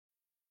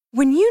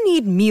When you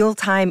need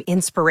mealtime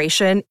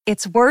inspiration,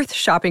 it's worth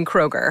shopping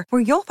Kroger,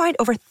 where you'll find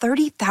over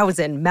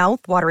 30,000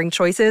 mouth-watering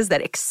choices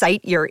that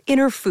excite your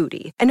inner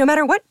foodie. And no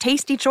matter what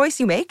tasty choice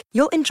you make,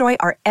 you'll enjoy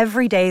our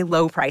everyday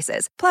low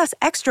prices, plus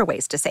extra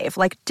ways to save,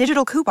 like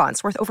digital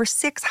coupons worth over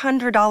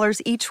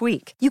 $600 each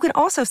week. You can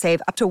also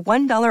save up to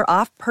 $1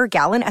 off per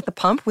gallon at the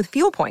pump with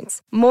fuel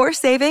points. More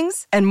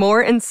savings and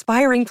more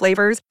inspiring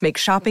flavors make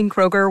shopping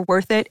Kroger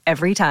worth it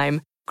every time.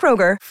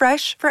 Kroger,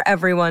 fresh for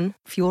everyone.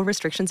 Fuel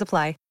restrictions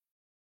apply.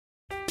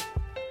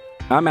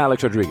 I'm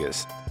Alex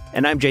Rodriguez.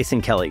 And I'm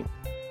Jason Kelly.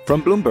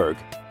 From Bloomberg,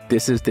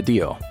 this is The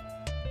Deal.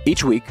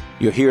 Each week,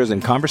 you'll hear us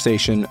in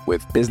conversation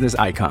with business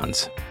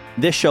icons.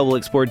 This show will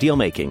explore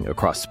deal-making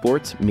across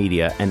sports,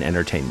 media, and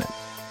entertainment.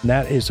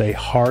 That is a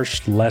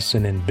harsh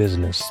lesson in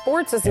business.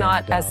 Sports is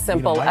not as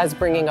simple as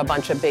bringing a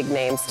bunch of big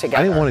names together.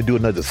 I didn't want to do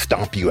another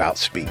stomp you out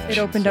speech. It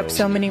opened up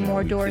so many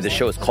more doors. The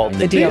show is called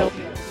The Deal.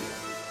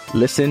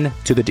 Listen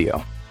to The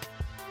Deal.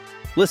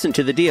 Listen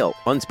to The Deal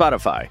on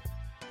Spotify.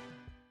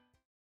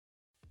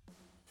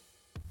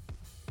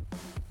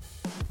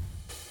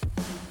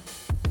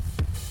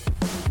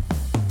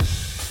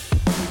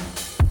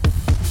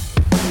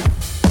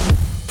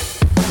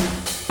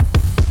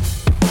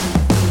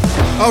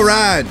 All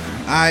right,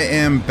 I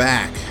am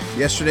back.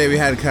 Yesterday we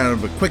had kind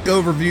of a quick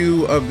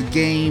overview of the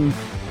game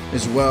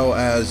as well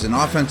as an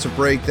offensive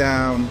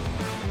breakdown.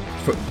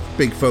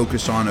 Big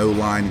focus on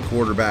O-line and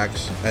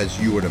quarterbacks, as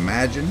you would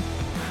imagine.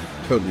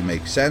 Totally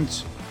makes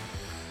sense.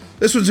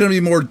 This one's going to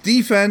be more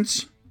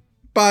defense,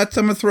 but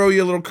I'm going to throw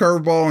you a little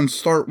curveball and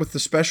start with the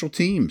special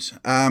teams.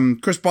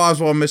 Chris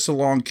Boswell missed a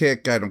long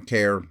kick. I don't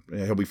care.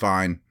 He'll be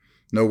fine.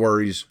 No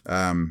worries.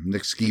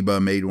 Nick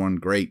Skiba made one.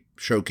 Great.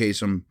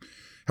 Showcase him.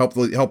 Help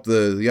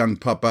the young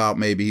pup out.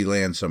 Maybe he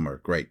lands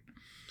somewhere. Great.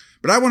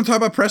 But I want to talk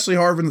about Presley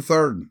Harvin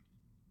III.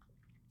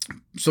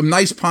 Some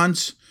nice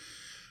punts,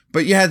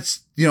 but you had,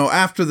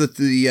 after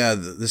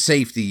the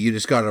safety, you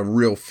just got a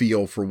real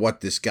feel for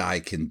what this guy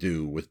can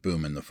do with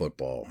booming the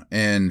football.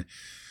 And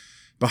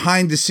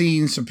behind the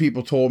scenes, some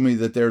people told me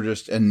that they're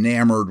just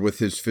enamored with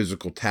his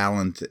physical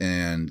talent,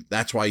 and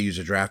that's why I use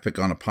a draft pick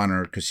on a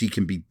punter, because he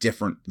can be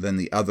different than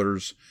the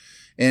others.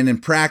 And in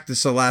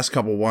practice, the last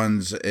couple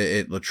ones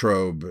at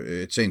Latrobe,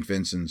 at St.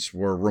 Vincent's,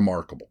 were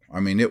remarkable. I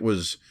mean, it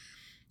was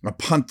a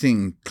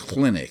punting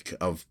clinic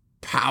of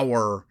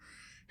power,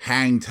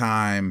 hang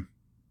time,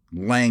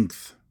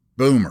 length,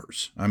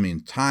 boomers. I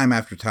mean, time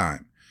after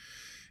time.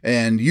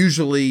 And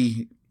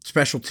usually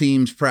special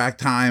teams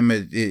practice time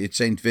at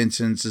St.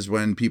 Vincent's is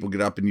when people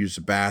get up and use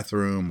the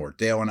bathroom, or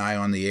Dale and I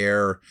on the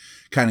air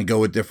kind of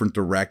go a different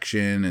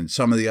direction. And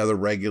some of the other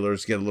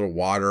regulars get a little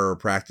water or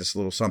practice a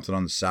little something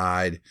on the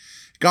side.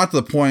 Got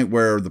to the point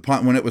where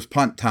when it was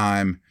punt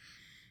time,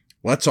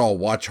 let's all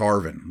watch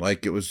Harvin.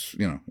 Like it was,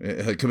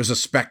 it was a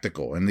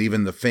spectacle, and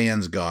even the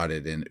fans got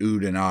it and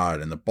oohed and awed,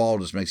 and the ball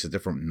just makes a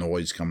different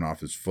noise coming off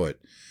his foot.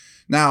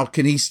 Now,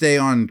 can he stay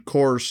on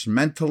course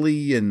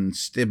mentally and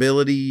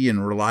stability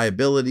and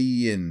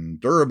reliability and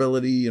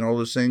durability and all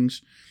those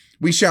things?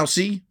 We shall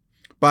see,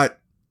 but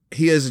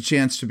he has a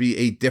chance to be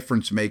a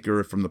difference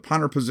maker from the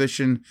punter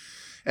position.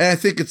 And I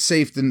think it's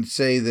safe to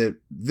say that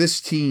this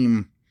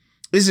team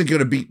isn't going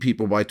to beat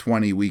people by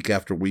 20 week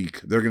after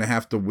week. They're going to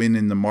have to win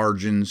in the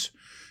margins,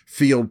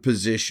 field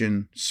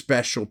position,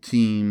 special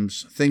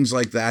teams, things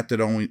like that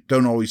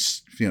don't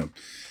always,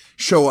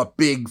 show up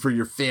big for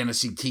your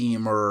fantasy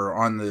team or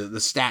on the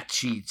stat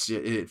sheets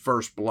at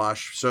first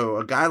blush. So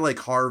a guy like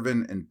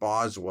Harvin and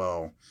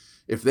Boswell,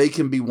 if they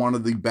can be one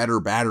of the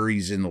better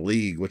batteries in the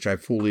league, which I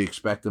fully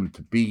expect them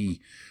to be,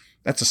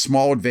 that's a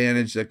small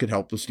advantage that could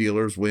help the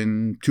Steelers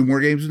win 2 more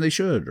games than they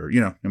should. Or,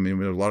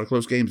 there's a lot of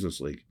close games in this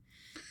league.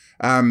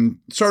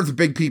 Start with the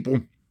big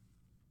people.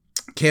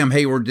 Cam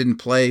Hayward didn't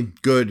play.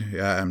 Good.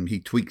 He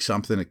tweaked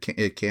something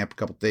at camp a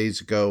couple days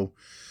ago.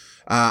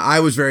 I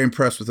was very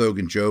impressed with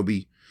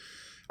Ogunjobi.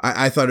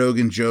 I thought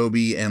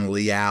Ogunjobi and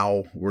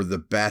Liao were the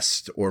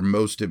best or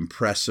most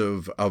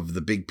impressive of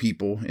the big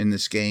people in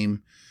this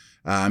game.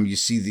 You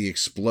see the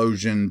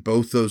explosion.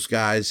 Both those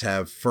guys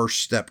have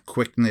first step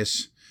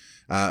quickness.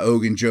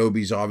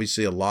 Ogunjobi's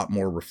obviously a lot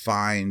more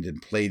refined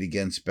and played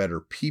against better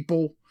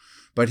people,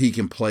 but he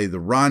can play the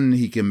run.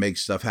 He can make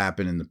stuff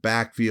happen in the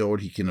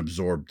backfield. He can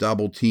absorb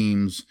double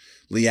teams.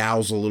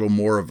 Liao's a little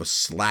more of a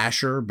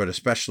slasher, but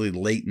especially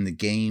late in the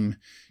game,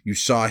 you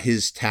saw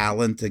his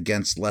talent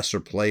against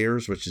lesser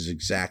players, which is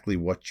exactly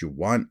what you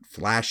want,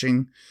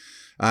 flashing.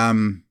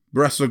 The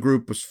rest of the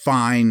group was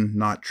fine,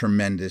 not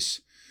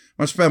tremendous.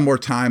 I want to spend more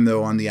time,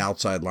 though, on the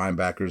outside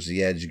linebackers,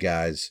 the edge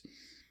guys.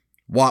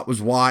 Watt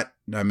was Watt.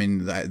 I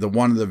mean, the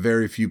one of the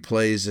very few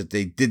plays that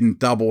they didn't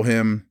double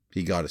him.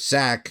 He got a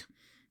sack,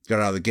 got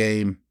out of the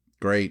game.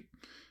 Great.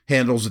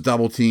 Handles the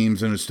double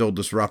teams and is still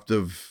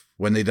disruptive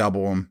when they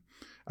double him.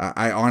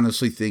 I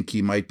honestly think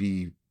he might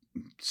be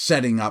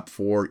setting up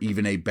for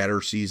even a better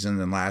season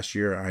than last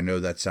year. I know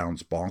that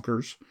sounds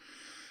bonkers.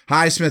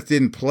 Highsmith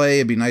didn't play.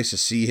 It'd be nice to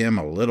see him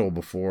a little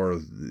before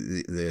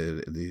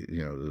the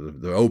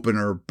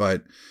opener,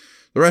 but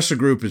the rest of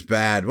the group is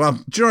bad. Well,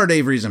 Gerard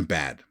Avery isn't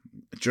bad.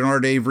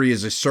 Genard Avery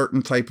is a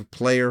certain type of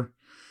player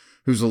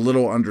who's a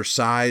little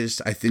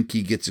undersized. I think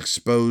he gets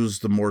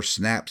exposed the more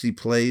snaps he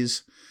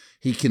plays.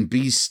 He can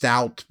be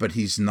stout, but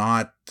he's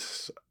not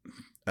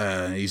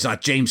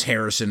James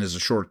Harrison as a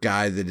short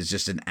guy that is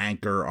just an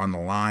anchor on the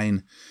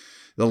line.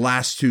 The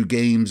last 2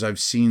 games, I've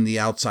seen the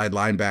outside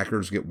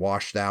linebackers get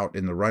washed out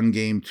in the run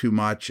game too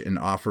much and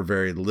offer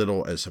very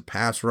little as a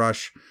pass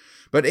rush.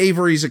 But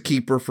Avery's a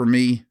keeper for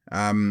me.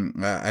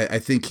 I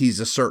think he's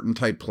a certain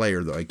type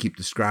player, though. I keep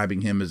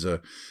describing him as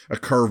a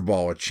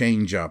curveball, a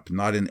changeup,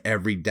 not an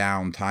every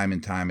down, time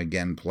and time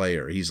again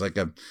player. He's like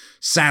a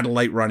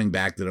satellite running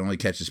back that only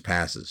catches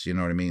passes. You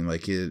know what I mean?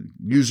 Like,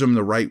 use him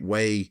the right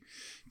way.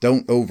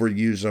 Don't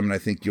overuse him, and I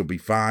think you'll be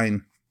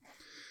fine.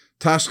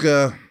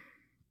 Tuszka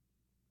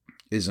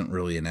isn't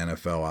really an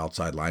NFL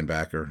outside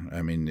linebacker.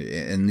 I mean,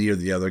 and neither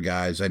the other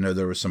guys. I know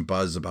there was some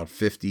buzz about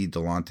 50,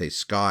 Delonte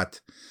Scott.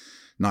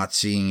 Not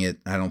seeing it.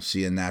 I don't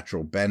see a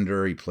natural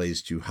bender. He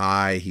plays too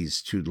high.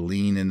 He's too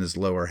lean in his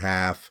lower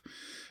half.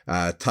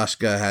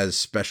 Tuszka has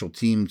special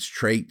teams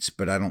traits,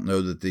 but I don't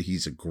know that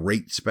he's a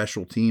great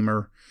special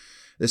teamer.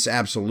 This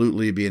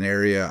absolutely would be an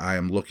area I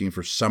am looking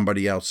for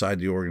somebody outside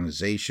the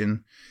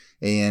organization.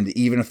 And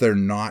even if they're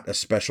not a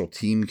special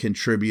team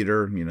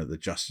contributor, you know, the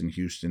Justin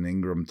Houston,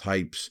 Ingram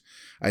types,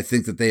 I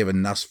think that they have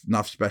enough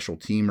special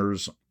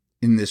teamers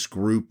in this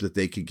group that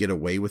they could get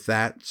away with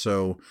that.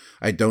 So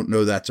I don't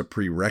know that's a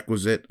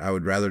prerequisite. I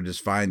would rather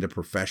just find a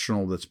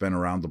professional that's been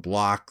around the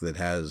block, that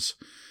has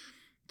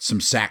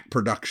some sack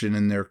production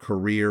in their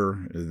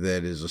career,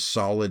 that is a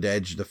solid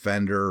edge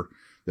defender,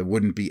 that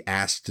wouldn't be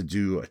asked to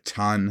do a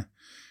ton.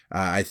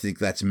 I think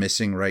that's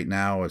missing right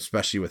now,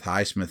 especially with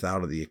Highsmith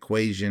out of the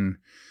equation.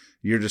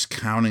 You're just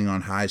counting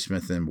on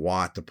Highsmith and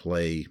Watt to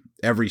play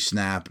every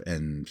snap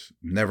and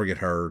never get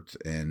hurt,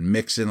 and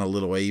mix in a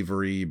little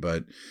Avery,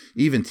 but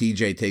even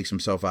TJ takes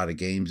himself out of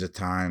games at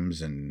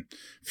times, and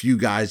few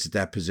guys at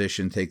that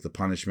position take the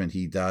punishment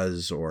he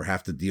does or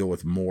have to deal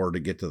with more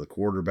to get to the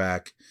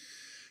quarterback.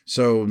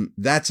 So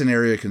that's an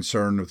area of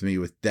concern with me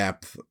with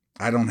depth.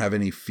 I don't have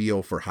any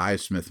feel for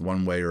Highsmith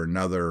one way or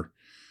another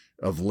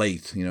of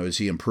late. You know, is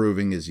he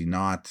improving? Is he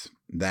not?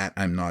 That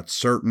I'm not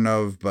certain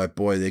of, but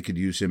boy, they could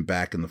use him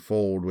back in the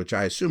fold, which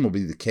I assume will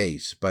be the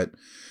case. But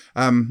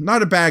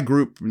not a bad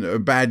group, a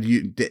bad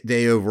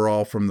day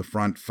overall from the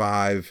front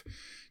 5.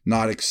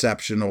 Not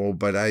exceptional,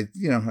 but I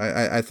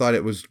thought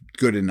it was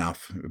good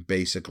enough,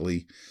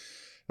 basically.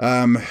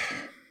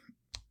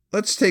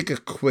 Let's take a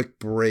quick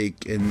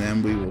break, and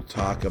then we will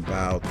talk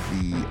about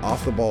the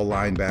off-the-ball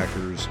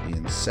linebackers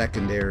in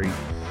secondary.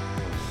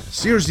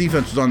 Steelers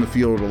defense was on the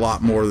field a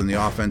lot more than the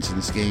offense in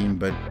this game,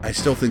 but I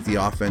still think the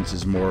offense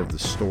is more of the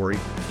story.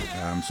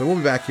 So we'll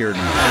be back here in a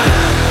minute.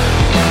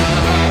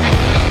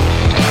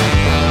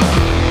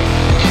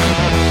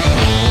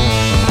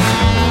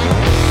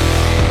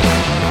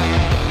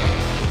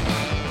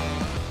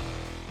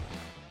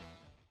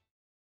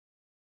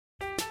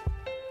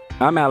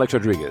 I'm Alex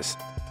Rodriguez.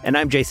 And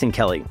I'm Jason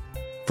Kelly.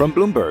 From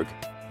Bloomberg,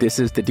 this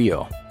is The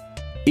Deal.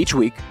 Each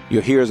week,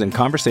 you'll hear us in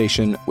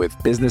conversation with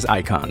business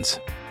icons.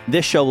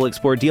 This show will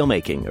explore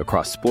deal-making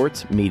across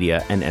sports,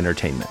 media, and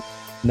entertainment.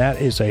 That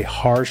is a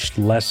harsh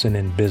lesson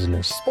in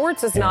business.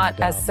 Sports is not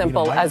as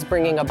simple as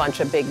bringing a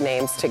bunch of big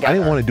names together. I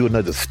didn't want to do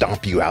another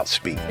stomp you out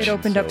speech. It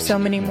opened up so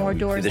many more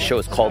doors. The show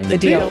is called The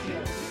Deal.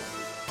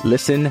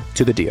 Listen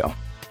to The Deal.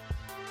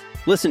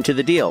 Listen to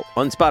The Deal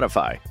on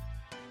Spotify.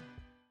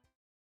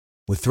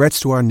 With threats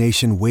to our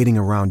nation waiting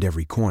around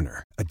every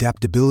corner,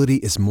 adaptability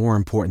is more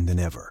important than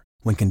ever.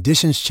 When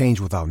conditions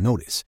change without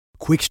notice,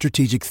 quick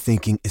strategic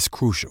thinking is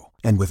crucial.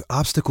 And with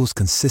obstacles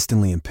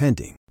consistently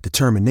impending,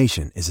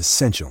 determination is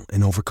essential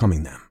in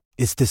overcoming them.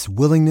 It's this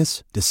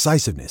willingness,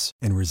 decisiveness,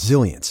 and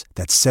resilience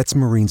that sets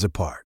Marines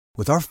apart.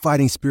 With our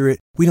fighting spirit,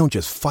 we don't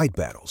just fight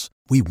battles,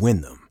 we win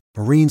them.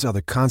 Marines are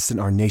the constant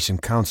our nation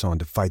counts on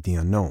to fight the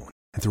unknown.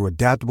 And through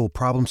adaptable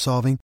problem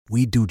solving,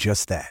 we do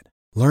just that.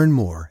 Learn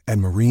more at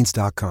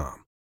Marines.com.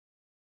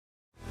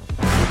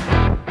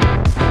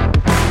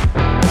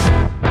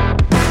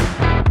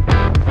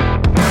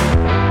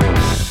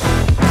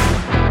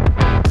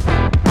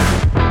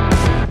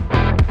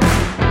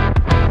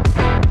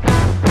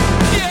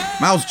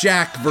 Miles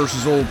Jack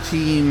versus old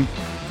team.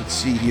 Let's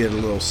see, he had a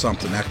little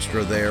something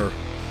extra there.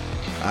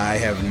 I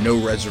have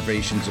no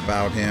reservations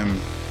about him.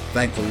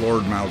 Thank the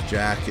Lord Miles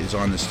Jack is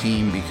on this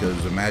team,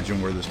 because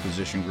imagine where this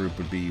position group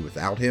would be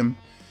without him.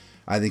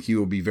 I think he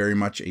will be very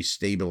much a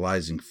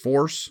stabilizing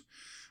force.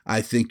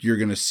 I think you're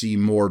going to see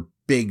more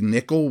big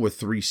nickel with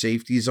 3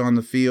 safeties on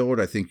the field.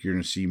 I think you're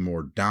going to see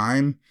more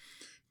dime.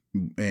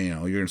 You're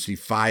going to see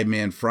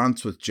 5-man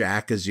fronts with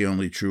Jack as the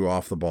only true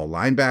off-the-ball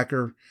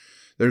linebacker.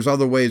 There's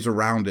other ways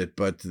around it,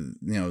 but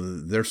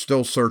they're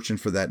still searching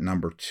for that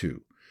number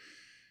 2.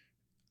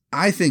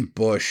 I think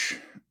Bush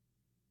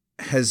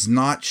has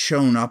not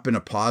shown up in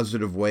a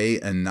positive way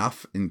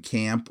enough in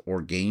camp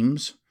or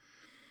games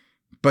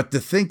But to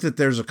think that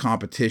there's a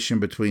competition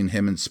between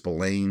him and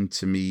Spillane,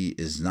 to me,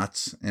 is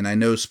nuts. And I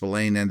know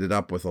Spillane ended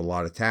up with a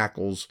lot of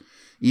tackles,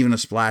 even a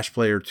splash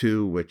play or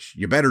two, which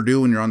you better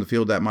do when you're on the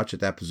field that much at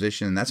that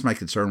position. And that's my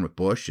concern with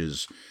Bush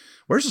is,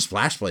 where's the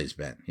splash plays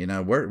been? You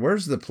know,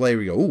 where's the play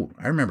where you go, ooh,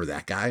 I remember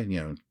that guy, you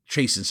know,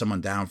 chasing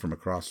someone down from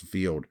across the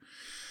field.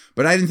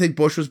 But I didn't think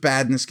Bush was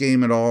bad in this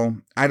game at all.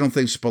 I don't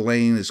think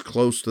Spillane is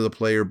close to the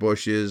player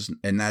Bush is,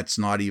 and that's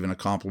not even a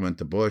compliment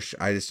to Bush.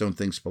 I just don't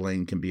think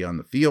Spillane can be on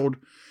the field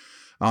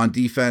on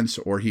defense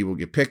or he will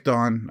get picked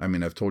on. I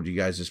mean, I've told you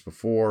guys this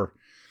before.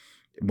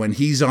 When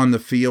he's on the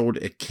field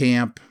at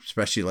camp,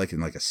 especially like in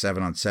like a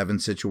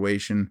 7-on-7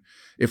 situation,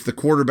 if the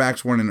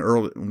quarterbacks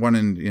want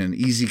an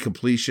easy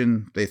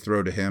completion, they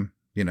throw to him.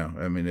 You know,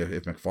 I mean,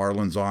 if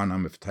McFarland's on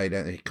him, if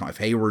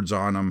Hayward's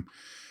on him,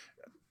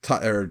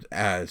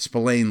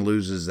 Spillane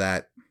loses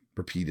that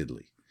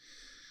repeatedly.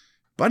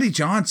 Buddy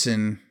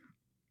Johnson,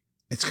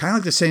 it's kind of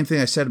like the same thing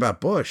I said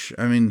about Bush.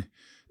 I mean,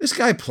 this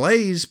guy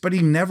plays, but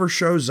he never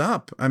shows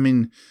up. I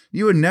mean,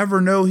 you would never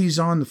know he's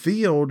on the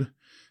field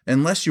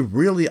unless you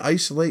really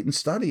isolate and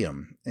study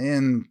him.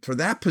 And for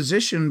that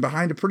position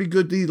behind a pretty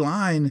good D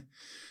line,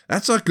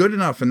 that's not good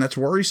enough, and that's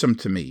worrisome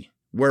to me.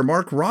 Where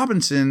Mark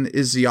Robinson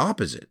is the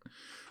opposite.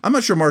 I'm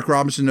not sure Mark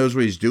Robinson knows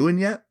what he's doing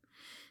yet,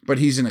 but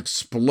he's an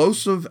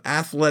explosive,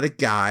 athletic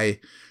guy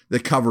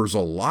that covers a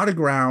lot of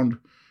ground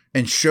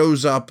and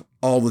shows up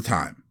all the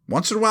time.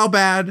 Once in a while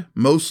bad,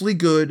 mostly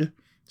good,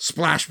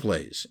 splash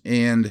plays.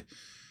 And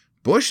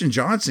Bush and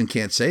Johnson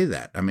can't say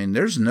that. I mean,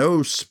 there's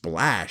no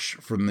splash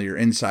from your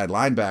inside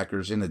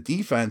linebackers in a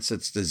defense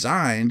that's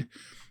designed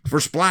for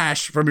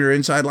splash from your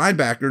inside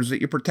linebackers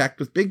that you protect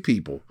with big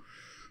people.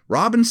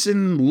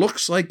 Robinson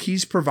looks like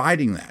he's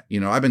providing that. You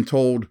know, I've been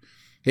told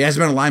he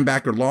hasn't been a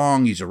linebacker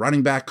long. He's a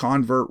running back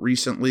convert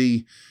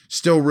recently,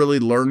 still really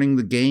learning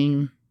the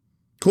game.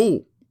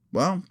 Cool.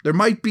 Well, there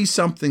might be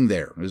something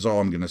there, is all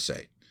I'm going to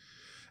say.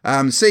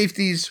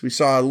 Safeties, we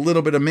saw a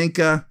little bit of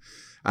Minkah.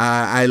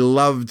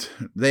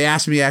 They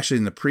asked me actually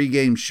in the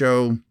pregame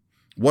show,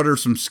 what are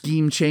some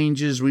scheme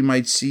changes we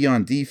might see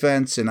on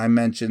defense? And I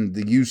mentioned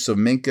the use of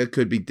Minkah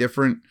could be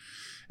different.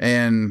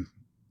 And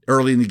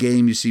early in the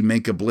game, you see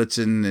Minkah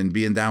blitzing and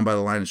being down by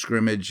the line of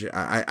scrimmage.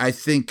 I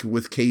think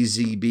with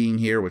KZ being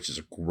here, which is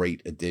a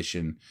great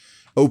addition,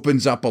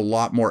 opens up a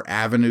lot more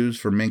avenues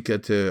for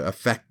Minkah to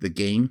affect the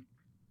game.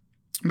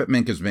 But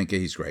Minkah's Minkah.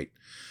 He's great.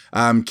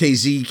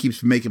 KZ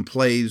keeps making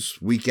plays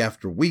week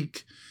after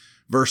week.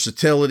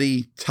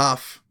 Versatility,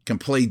 tough, can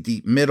play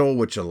deep middle,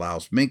 which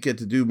allows Minkah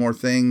to do more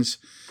things.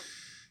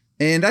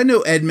 And I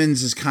know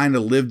Edmonds has kind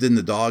of lived in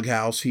the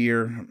doghouse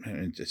here.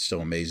 It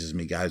still amazes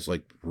me. Guys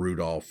like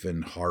Rudolph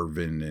and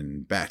Harvin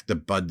and back to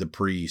Bud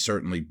Dupree,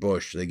 certainly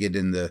Bush. They get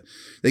in the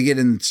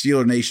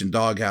Steeler Nation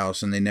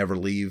doghouse and they never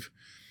leave.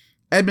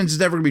 Edmonds is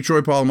never going to be Troy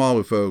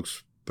Polamalu,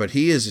 folks, but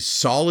he is a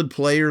solid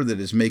player that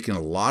is making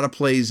a lot of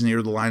plays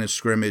near the line of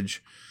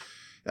scrimmage.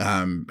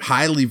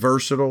 Highly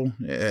versatile.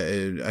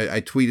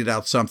 I tweeted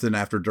out something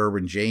after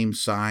Derwin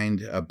James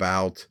signed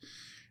about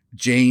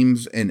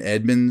James and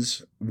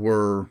Edmonds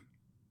were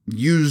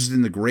used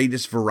in the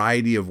greatest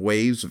variety of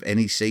ways of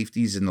any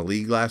safeties in the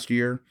league last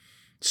year.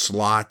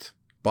 Slot,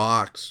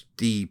 box,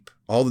 deep,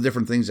 all the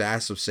different things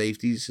asked of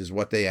safeties is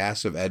what they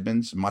asked of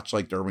Edmonds, much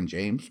like Derwin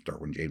James.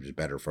 Derwin James is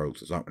better,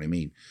 folks. That's not what I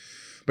mean.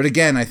 But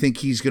again, I think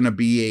he's going to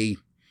be a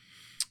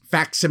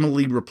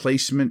facsimile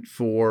replacement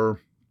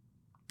for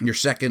your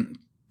second,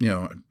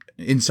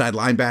 inside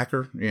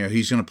linebacker.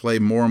 He's going to play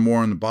more and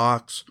more in the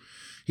box.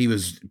 He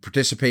was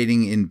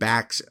participating in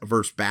backs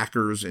versus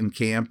backers in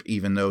camp,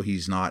 even though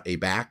he's not a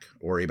back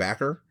or a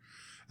backer.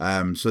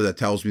 So that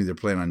tells me they're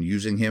planning on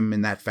using him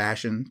in that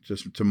fashion,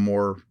 just to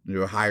more,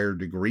 a higher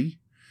degree.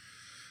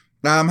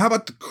 How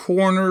about the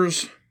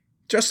corners?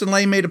 Justin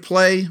Lane made a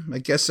play. I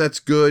guess that's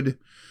good.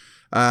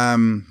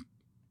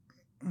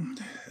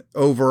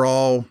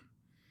 Overall,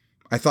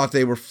 I thought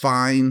they were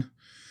fine.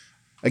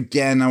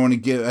 Again,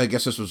 I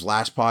guess this was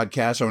last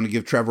podcast. I want to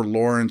give Trevor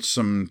Lawrence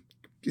some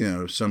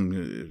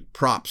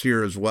props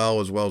here as well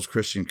as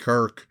Christian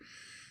Kirk.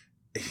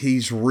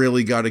 He's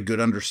really got a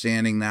good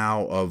understanding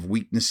now of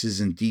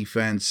weaknesses in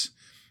defense,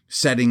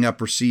 setting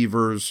up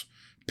receivers,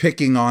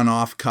 picking on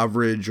off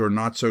coverage or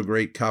not so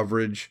great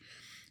coverage.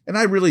 And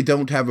I really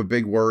don't have a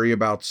big worry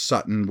about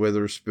Sutton,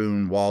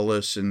 Witherspoon,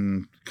 Wallace.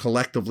 And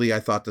collectively,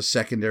 I thought the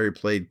secondary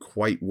played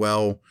quite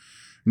well.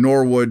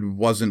 Norwood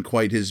wasn't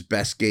quite his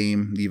best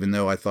game, even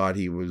though I thought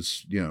he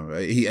was,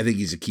 I think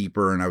he's a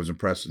keeper, and I was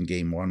impressed in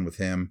game one with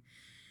him.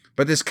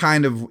 But this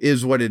kind of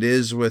is what it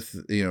is with,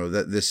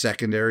 the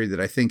secondary, that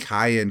I think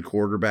high-end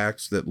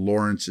quarterbacks that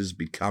Lawrence is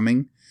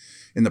becoming,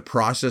 in the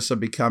process of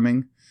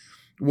becoming,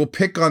 will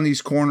pick on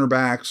these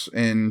cornerbacks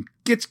and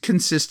get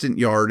consistent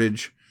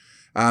yardage.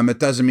 It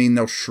doesn't mean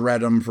they'll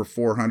shred them for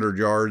 400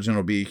 yards and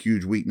it'll be a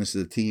huge weakness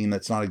of the team.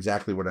 That's not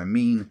exactly what I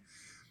mean.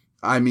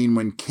 I mean,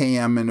 when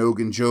Cam and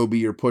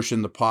Ogunjobi are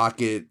pushing the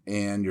pocket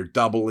and you're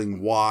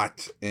doubling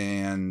Watt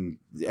and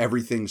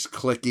everything's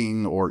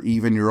clicking, or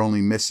even you're only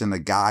missing a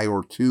guy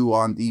or two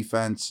on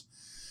defense,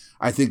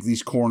 I think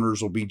these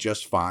corners will be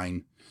just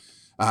fine.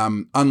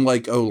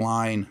 Unlike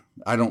O-line,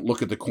 I don't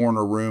look at the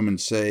corner room and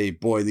say,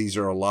 boy, these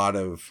are a lot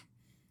of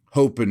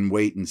hope and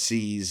wait and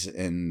sees,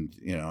 and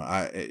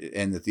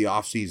and that the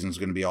offseason is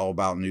going to be all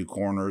about new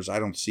corners. I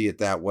don't see it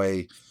that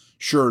way.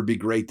 Sure, it'd be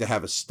great to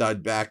have a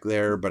stud back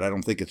there, but I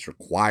don't think it's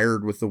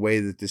required with the way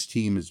that this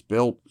team is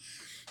built,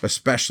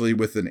 especially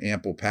with an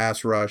ample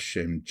pass rush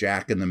and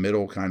Jack in the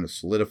middle kind of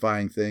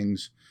solidifying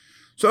things.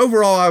 So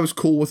overall, I was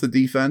cool with the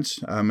defense.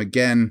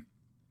 Again,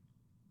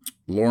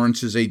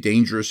 Lawrence is a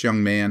dangerous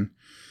young man.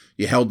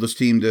 You held this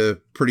team to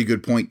pretty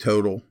good point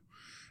total.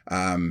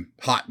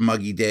 Hot,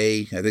 muggy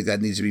day. I think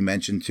that needs to be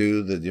mentioned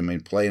too.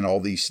 That playing all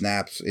these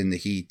snaps in the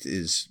heat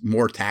is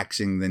more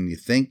taxing than you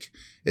think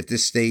at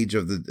this stage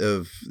of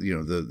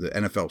the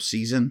NFL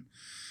season.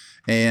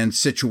 And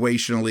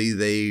situationally,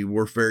 they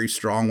were very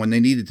strong when they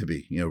needed to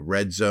be.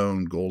 Red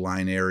zone, goal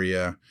line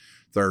area,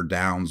 third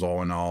downs,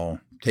 all in all,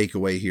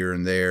 takeaway here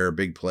and there,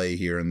 big play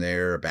here and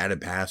there, a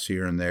batted pass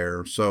here and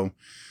there. So,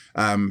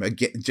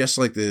 again, just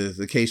like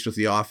the case with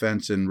the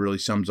offense, and really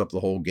sums up the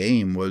whole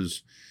game,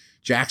 was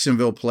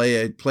Jacksonville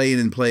play in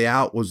and play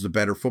out was the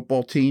better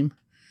football team,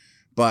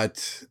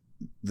 but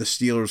the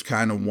Steelers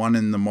kind of won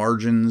in the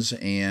margins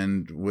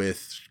and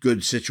with good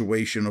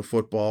situational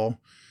football.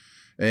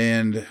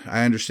 And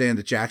I understand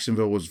that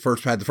Jacksonville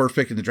had the first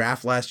pick in the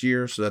draft last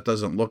year, so that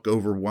doesn't look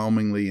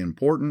overwhelmingly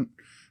important.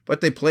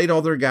 But they played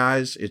all their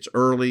guys. It's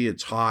early,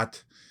 it's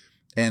hot,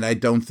 and I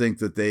don't think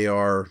that they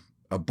are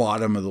a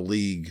bottom of the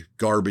league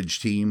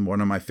garbage team.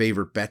 One of my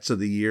favorite bets of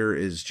the year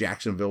is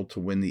Jacksonville to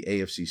win the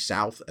AFC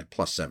South at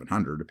plus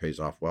 700. It pays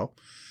off well.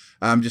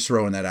 I'm just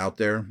throwing that out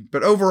there.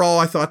 But overall,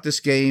 I thought this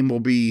game will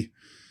be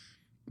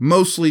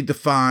mostly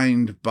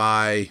defined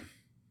by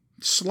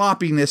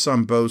sloppiness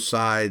on both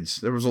sides.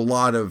 There was a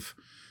lot of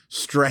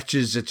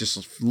stretches that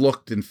just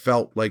looked and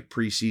felt like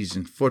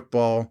preseason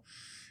football.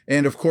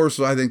 And of course,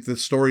 I think the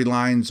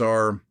storylines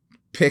are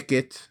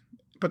Pickett,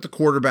 but the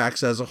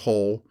quarterbacks as a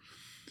whole,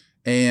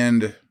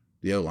 and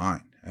the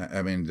O-line.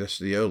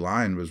 The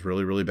O-line was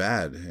really, really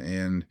bad.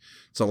 And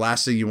it's the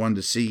last thing you wanted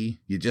to see.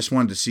 You just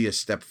wanted to see a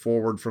step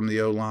forward from the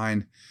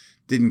O-line.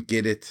 Didn't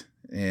get it.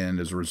 And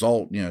as a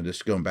result,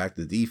 just going back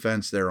to the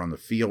defense, they're on the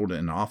field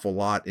an awful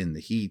lot in the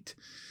heat.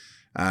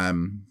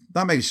 Not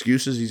making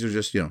excuses. These are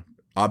just,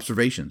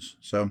 observations.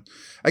 So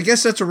I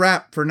guess that's a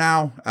wrap for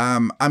now.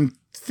 I'm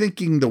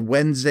thinking the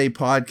Wednesday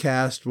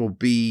podcast will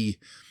be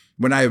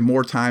when I have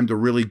more time to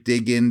really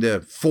dig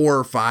into 4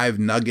 or 5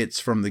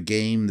 nuggets from the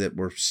game that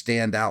were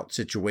standout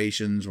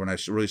situations, when I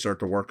really start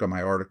to work on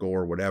my article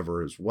or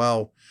whatever as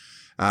well.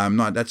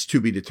 That's to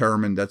be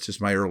determined. That's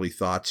just my early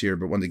thoughts here,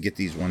 but wanted to get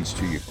these ones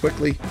to you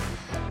quickly.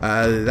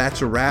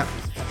 That's a wrap.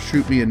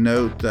 Shoot me a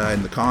note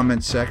in the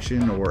comments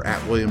section or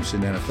at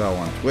Williamson NFL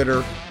on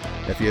Twitter.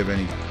 If you have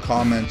any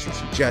comments or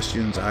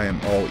suggestions, I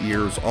am all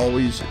ears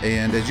always.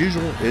 And as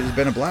usual, it has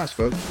been a blast,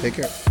 folks. Take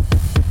care.